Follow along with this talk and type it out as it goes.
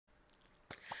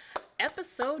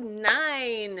episode 9.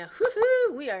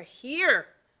 Woohoo! We are here.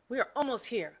 We are almost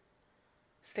here.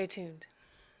 Stay tuned.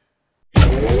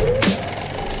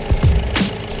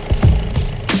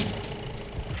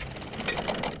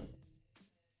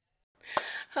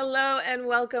 Hello and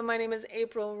welcome. My name is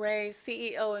April Ray,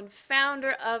 CEO and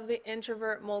founder of the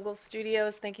Introvert Mogul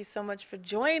Studios. Thank you so much for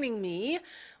joining me.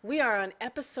 We are on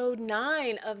episode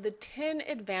 9 of the 10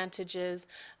 advantages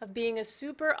of being a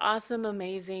super awesome,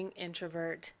 amazing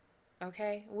introvert.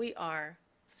 Okay? We are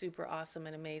super awesome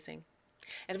and amazing.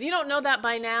 And if you don't know that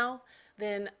by now,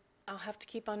 then I'll have to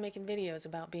keep on making videos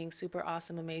about being super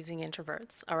awesome, amazing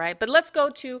introverts. All right? But let's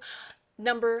go to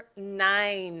number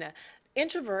 9.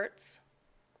 Introverts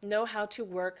know how to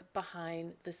work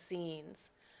behind the scenes.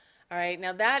 All right,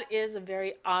 now that is a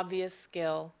very obvious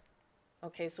skill.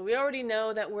 Okay, so we already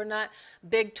know that we're not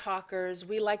big talkers.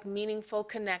 We like meaningful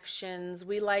connections.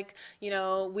 We like, we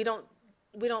don't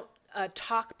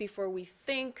talk before we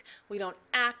think. We don't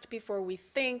act before we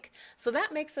think. So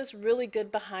that makes us really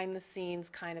good behind the scenes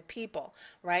kind of people,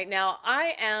 right? Now,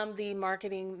 I am the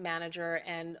marketing manager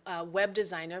and web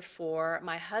designer for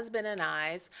my husband and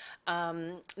I's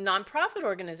nonprofit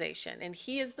organization, and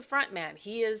he is the front man.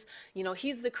 He is,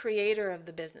 he's the creator of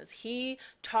the business. He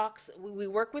talks, we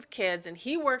work with kids, and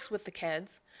he works with the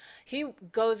kids. He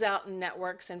goes out and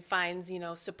networks and finds,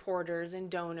 supporters and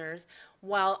donors,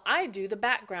 while I do the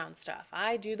background stuff.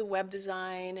 I do the web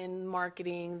design and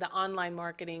marketing, the online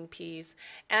marketing piece,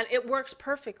 and it works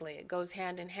perfectly. It goes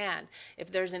hand in hand.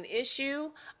 If there's an issue,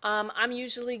 I'm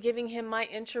usually giving him my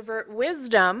introvert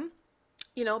wisdom,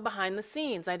 behind the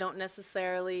scenes. I don't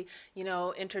necessarily,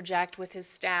 interject with his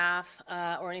staff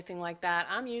or anything like that.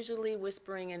 I'm usually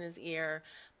whispering in his ear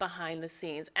behind the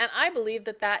scenes. And I believe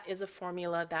that that is a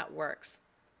formula that works,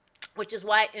 which is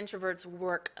why introverts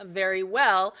work very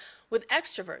well with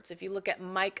extroverts. If you look at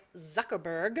Mike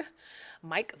Zuckerberg,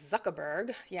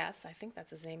 yes, I think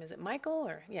that's his name. Is it Michael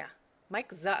or, yeah,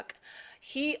 Mike Zuck.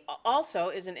 He also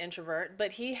is an introvert,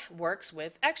 but he works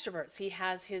with extroverts. He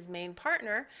has his main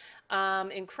partner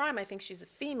in crime. I think she's a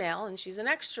female and she's an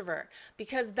extrovert,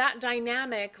 because that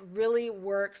dynamic really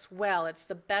works well. It's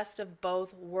the best of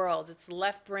both worlds. It's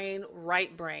left brain,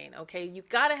 right brain. Okay, you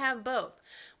got to have both.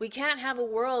 We can't have a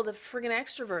world of friggin'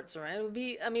 extroverts around. It would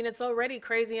be, it's already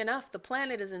crazy enough. The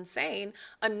planet is insane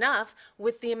enough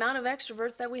with the amount of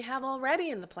extroverts that we have already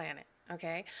in the planet.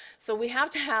 Okay, so we have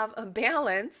to have a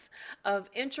balance of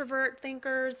introvert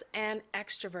thinkers and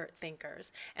extrovert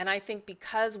thinkers. And I think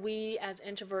because we as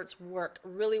introverts work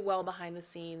really well behind the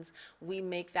scenes, we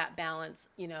make that balance,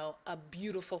 a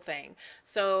beautiful thing.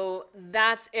 So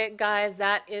that's it, guys.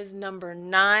 That is number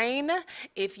 9.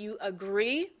 If you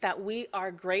agree that we are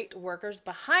great workers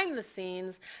behind the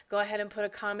scenes, go ahead and put a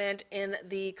comment in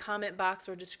the comment box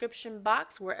or description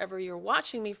box, wherever you're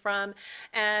watching me from,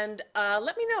 and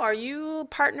let me know, are you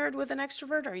partnered with an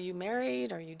extrovert? Are you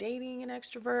married? Are you dating an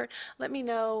extrovert? Let me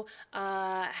know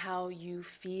how you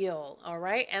feel, all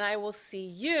right? And I will see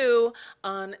you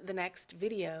on the next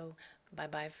video.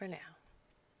 Bye-bye for now.